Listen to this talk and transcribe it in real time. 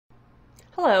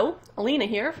Hello, Alina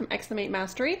here from Xactimate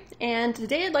Mastery, and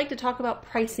today I'd like to talk about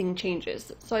pricing changes.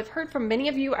 So I've heard from many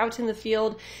of you out in the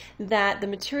field that the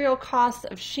material costs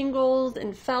of shingles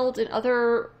and felt and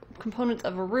other components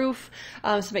of a roof,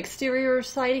 some exterior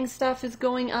siding stuff is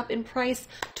going up in price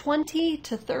 20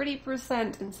 to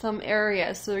 30% in some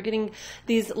areas. So they're getting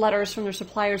these letters from their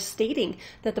suppliers stating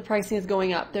that the pricing is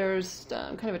going up. There's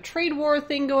kind of a trade war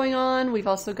thing going on. We've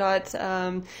also got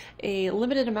a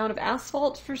limited amount of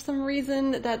asphalt for some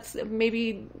reason that's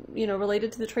maybe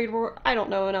related to the trade war. I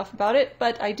don't know enough about it,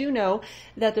 but I do know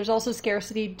that there's also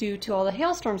scarcity due to all the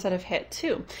hailstorms that have hit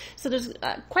too. So there's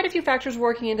quite a few factors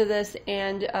working into this,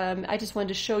 and I just wanted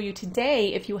to show you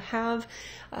today if you have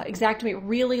Xactimate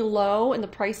really low in the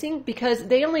pricing, because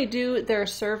they only do their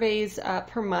surveys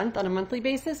per month on a monthly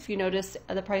basis. If you notice,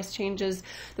 the price changes,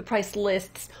 the price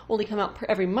lists only come out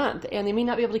every month, and they may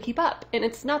not be able to keep up. And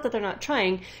it's not that they're not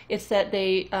trying, it's that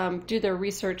they do their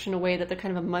research in a way that they're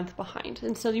kind of a month behind.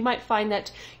 And so you might find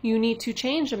that you need to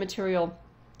change a material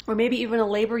or maybe even a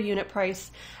labor unit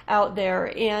price out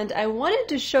there. And I wanted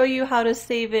to show you how to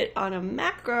save it on a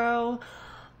macro,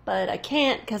 but I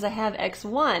can't because I have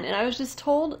X1, and I was just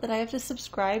told that I have to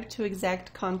subscribe to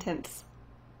Exact Contents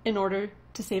in order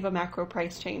to save a macro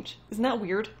price change. Isn't that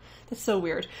weird? That's so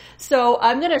weird. So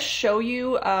I'm going to show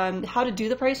you how to do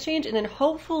the price change, and then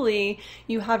hopefully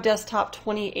you have desktop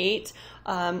 28,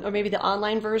 or maybe the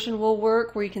online version will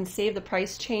work where you can save the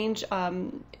price change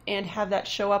and have that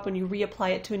show up when you reapply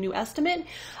it to a new estimate.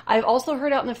 I've also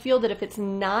heard out in the field that if it's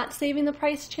not saving the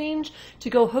price change,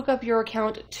 to go hook up your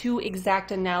account to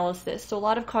Exact Analysis. So a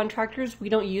lot of contractors, we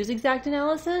don't use Exact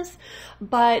Analysis,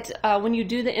 but when you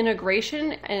do the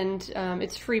integration, and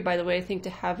it's free by the way, I think,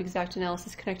 to have Exact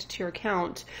Analysis connected to your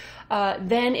account,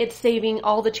 then it's saving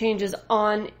all the changes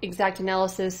on Exact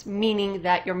Analysis, meaning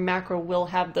that your macro will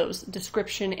have those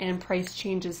description and price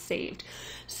changes saved.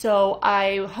 So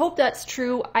I hope that's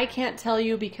true. I can't tell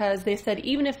you because they said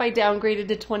even if I downgraded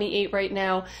to 28 right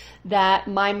now, that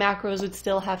my macros would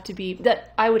still have to be,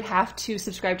 that I would have to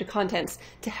subscribe to Contents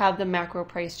to have the macro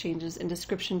price changes and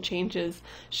description changes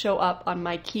show up on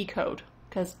my key code,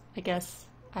 because I guess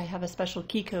I have a special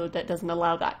key code that doesn't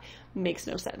allow that. Makes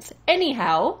no sense.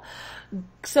 Anyhow,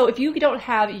 so if you don't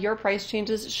have your price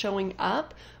changes showing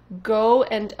up, go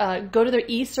to their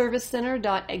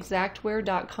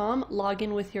eservicecenter.xactware.com, log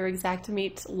in with your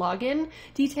Xactimate login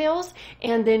details,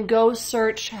 and then go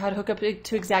search how to hook up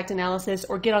to Exact Analysis,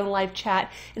 or get on the live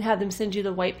chat and have them send you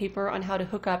the white paper on how to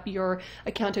hook up your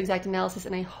account to Exact Analysis.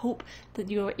 And I hope that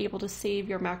you are able to save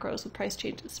your macros with price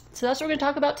changes. So that's what we're going to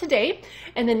talk about today.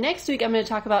 And then next week, I'm going to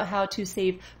talk about how to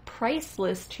save price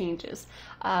list changes.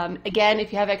 Again,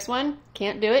 if you have X1,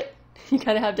 can't do it. You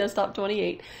gotta have desktop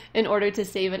 28 in order to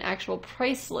save an actual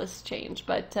price list change.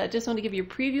 But just want to give you a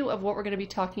preview of what we're going to be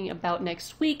talking about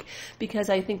next week, because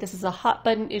I think this is a hot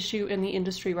button issue in the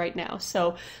industry right now.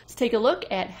 So let's take a look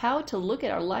at how to look at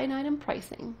our line item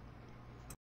pricing.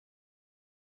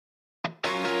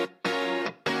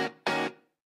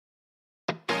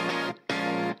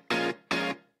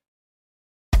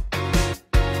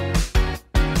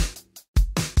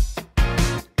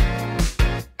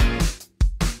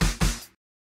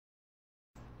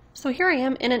 So here I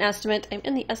am in an estimate. I'm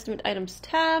in the estimate items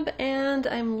tab, and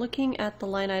I'm looking at the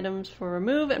line items for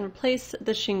remove and replace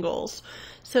the shingles.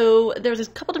 So there's a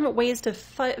couple different ways to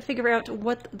figure out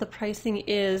what the pricing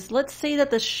is. Let's say that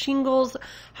the shingles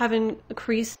have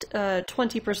increased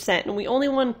 20%, and we only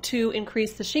want to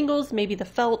increase the shingles, maybe the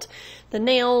felt, the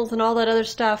nails, and all that other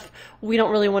stuff we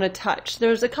don't really want to touch.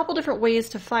 There's a couple different ways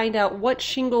to find out what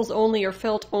shingles only or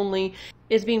felt only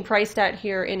is being priced at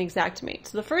here in Xactimate.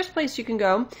 So the first place you can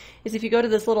go is if you go to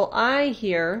this little I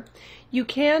here, you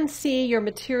can see your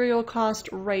material cost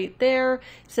right there.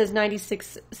 It says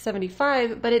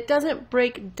 $96.75, but it doesn't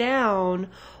break down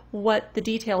what the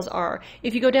details are.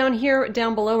 If you go down here,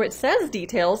 down below where it says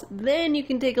details, then you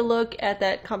can take a look at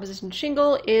that composition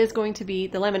shingle is going to be,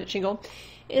 the laminate shingle,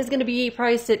 is going to be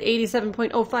priced at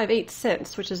 87.058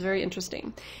 cents, which is very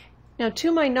interesting. Now,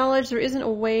 to my knowledge, there isn't a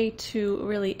way to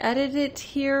really edit it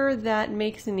here that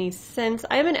makes any sense.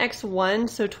 I have an X1,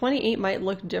 so 28 might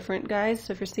look different, guys.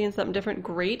 So if you're seeing something different,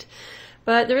 great.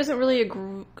 But there isn't really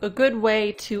a good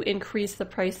way to increase the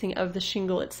pricing of the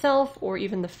shingle itself or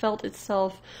even the felt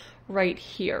itself right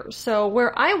here. So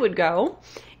where I would go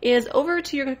is over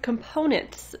to your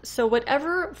components. So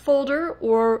whatever folder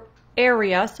or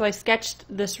area. So I sketched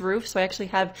this roof. So I actually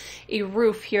have a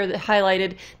roof here that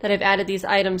highlighted that I've added these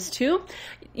items to.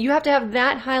 You have to have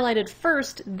that highlighted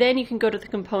first, then you can go to the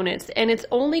components. And it's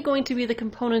only going to be the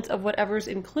components of whatever's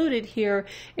included here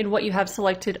in what you have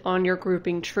selected on your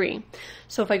grouping tree.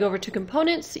 So if I go over to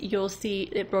components, you'll see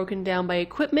it broken down by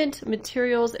equipment,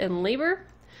 materials, and labor.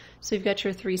 So you've got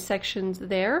your 3 sections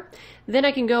there. Then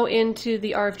I can go into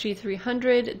the RFG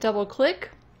 300, double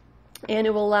click, and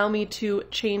it will allow me to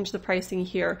change the pricing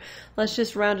here. Let's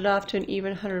just round it off to an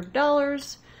even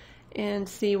 $100 and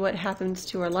see what happens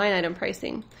to our line item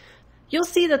pricing. You'll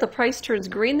see that the price turns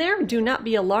green there. Do not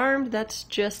be alarmed. That's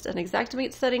just an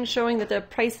Xactimate setting showing that the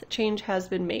price change has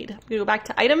been made. I'm going to go back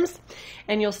to items,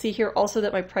 and you'll see here also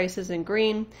that my price is in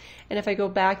green. And if I go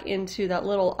back into that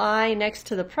little eye next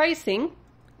to the pricing,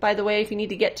 by the way, if you need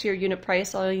to get to your unit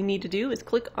price, all you need to do is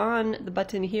click on the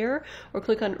button here or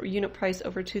click on unit price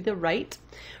over to the right.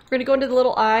 We're going to go into the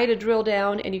little eye to drill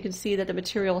down, and you can see that the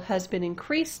material has been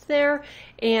increased there,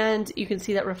 and you can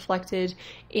see that reflected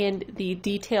in the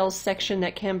details section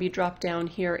that can be dropped down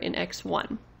here in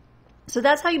X1. So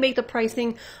that's how you make the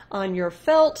pricing on your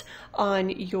felt, on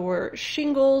your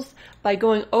shingles, by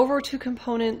going over to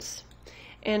components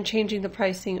and changing the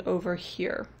pricing over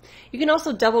here. You can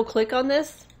also double click on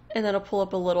this, and that'll pull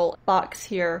up a little box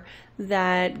here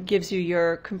that gives you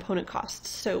your component costs.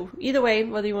 So either way,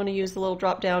 whether you want to use the little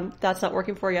drop down, that's not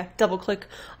working for you, double click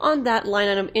on that line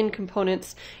item in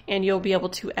components and you'll be able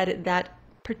to edit that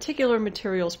particular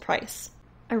material's price.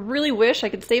 I really wish I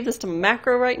could save this to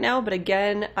macro right now, but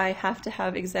again, I have to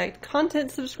have Exact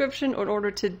Content subscription in order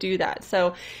to do that.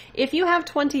 So if you have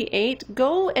 28,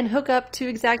 go and hook up to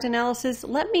Exact Analysis.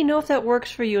 Let me know if that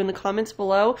works for you in the comments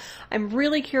below. I'm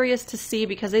really curious to see,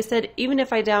 because they said even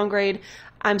if I downgrade,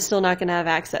 I'm still not going to have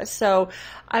access. So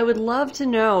I would love to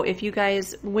know if you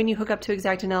guys, when you hook up to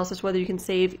Exact Analysis, whether you can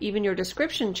save even your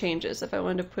description changes. If I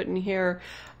wanted to put in here,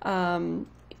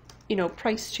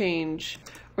 price change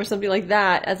or something like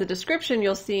that as a description,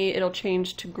 you'll see it'll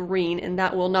change to green, and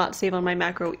that will not save on my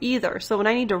macro either. So when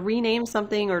I need to rename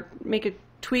something or make a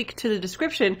tweak to the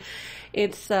description,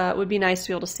 it would be nice to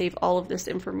be able to save all of this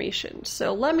information.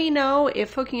 So let me know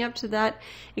if hooking up to that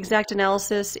Exact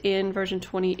Analysis in version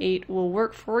 28 will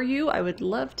work for you. I would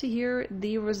love to hear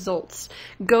the results.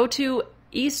 Go to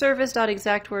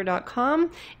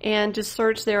eservice.xactware.com and just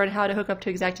search there on how to hook up to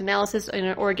Exact Analysis,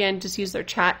 or again, just use their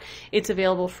chat. It's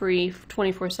available free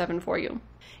 24/7 for you.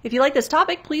 If you like this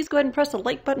topic, please go ahead and press the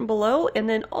like button below, and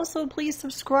then also please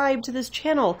subscribe to this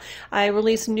channel. I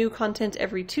release new content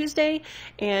every Tuesday,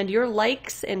 and your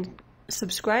likes and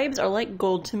subscribes are like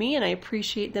gold to me, and I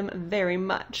appreciate them very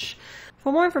much.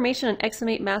 For more information on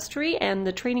Xactimate Mastery and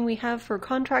the training we have for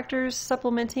contractors,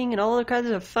 supplementing, and all other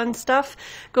kinds of fun stuff,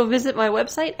 go visit my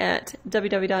website at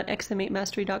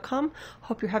www.xactimatemastery.com.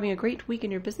 Hope you're having a great week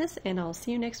in your business, and I'll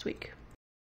see you next week.